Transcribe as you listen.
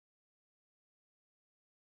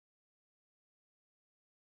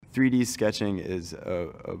3D sketching is a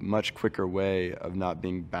much quicker way of not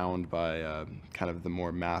being bound by kind of the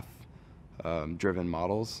more math driven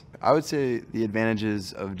models. I would say the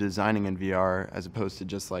advantages of designing in VR as opposed to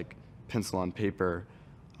just like pencil on paper,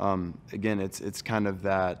 again, it's kind of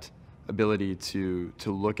that ability to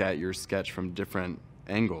look at your sketch from different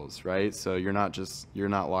angles, right? So you're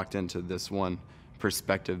not locked into this one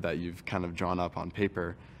perspective that you've kind of drawn up on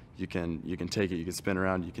paper. You can take it, you can spin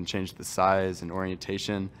around, you can change the size and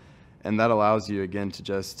orientation, and that allows you again to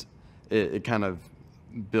just it kind of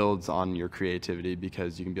builds on your creativity,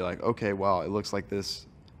 because you can be like, okay, wow, it looks like this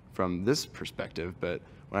from this perspective, but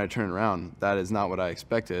when I turn it around, that is not what I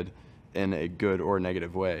expected in a good or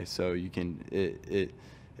negative way. So you can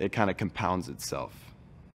it kind of compounds itself.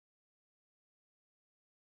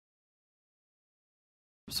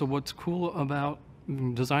 So what's cool about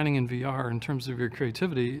designing in VR in terms of your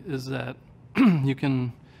creativity is that you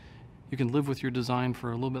can live with your design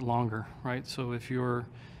for a little bit longer, right? So if you're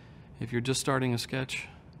just starting a sketch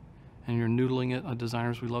and you're noodling it,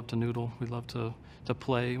 designers, we love to noodle, we love to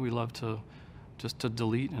play, we love to just to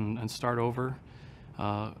delete and start over.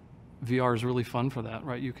 VR is really fun for that,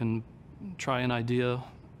 right? You can try an idea.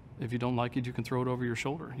 If you don't like it, you can throw it over your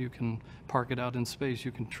shoulder. You can park it out in space.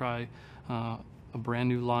 You can try a brand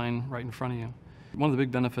new line right in front of you. One of the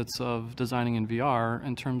big benefits of designing in VR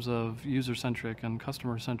in terms of user-centric and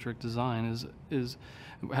customer-centric design is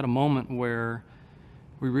we had a moment where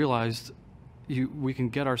we realized we can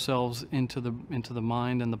get ourselves into the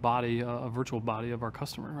mind and the body, a virtual body of our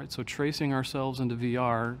customer, right? So tracing ourselves into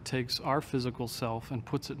VR takes our physical self and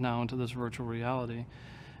puts it now into this virtual reality.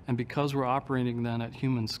 And because we're operating then at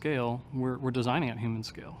human scale, we're designing at human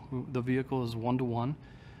scale. The vehicle is one-to-one,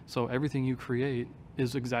 so everything you create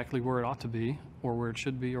is exactly where it ought to be, or where it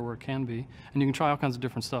should be, or where it can be. And you can try all kinds of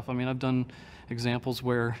different stuff. I mean, I've done examples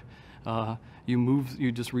where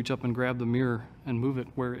you just reach up and grab the mirror and move it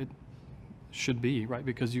where it should be, right?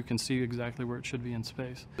 Because you can see exactly where it should be in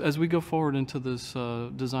space. As we go forward into this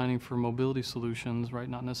designing for mobility solutions, right,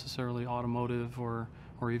 not necessarily automotive or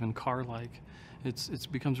even car-like, it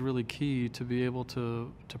becomes really key to be able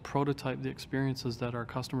to prototype the experiences that our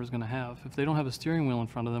customer is going to have. If they don't have a steering wheel in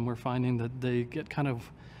front of them, we're finding that they get kind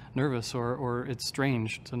of nervous, or it's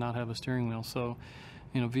strange to not have a steering wheel. So,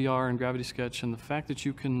 you know, VR and Gravity Sketch and the fact that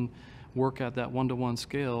you can work at that one-to-one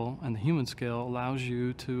scale and the human scale allows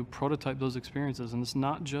you to prototype those experiences. And it's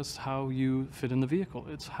not just how you fit in the vehicle,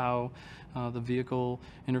 it's how the vehicle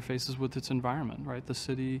interfaces with its environment, right? The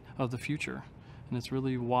city of the future. And it's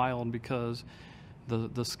really wild because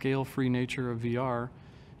the scale-free nature of VR,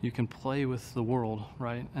 you can play with the world,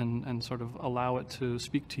 right? And sort of allow it to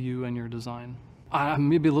speak to you and your design. I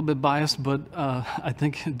may be a little bit biased, but I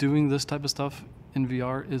think doing this type of stuff in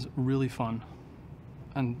VR is really fun.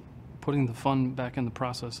 And putting the fun back in the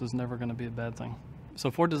process is never going to be a bad thing. So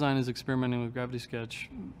Ford Design is experimenting with Gravity Sketch,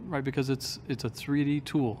 right? Because it's a 3D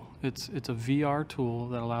tool. It's a VR tool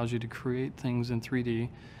that allows you to create things in 3D,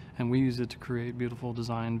 and we use it to create beautiful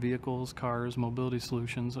design vehicles, cars, mobility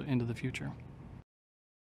solutions into the future.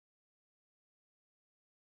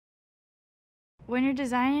 When you're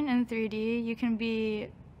designing in 3D, you can be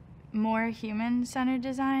more human-centered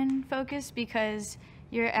design focused because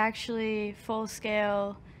you're actually full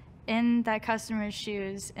scale in that customer's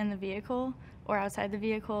shoes in the vehicle or outside the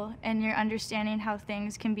vehicle, and you're understanding how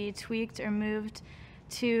things can be tweaked or moved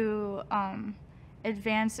to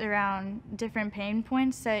advance around different pain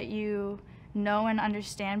points that you know and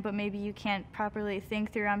understand, but maybe you can't properly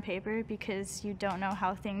think through on paper because you don't know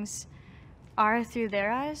how things are through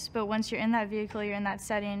their eyes. But once you're in that vehicle, you're in that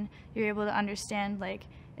setting, you're able to understand, like,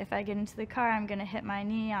 if I get into the car, I'm gonna hit my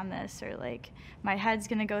knee on this, or like my head's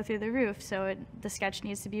gonna go through the roof, so the sketch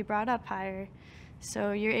needs to be brought up higher.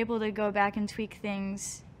 So you're able to go back and tweak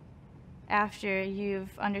things after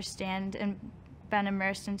you've understand and been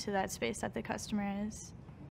immersed into that space that the customer is.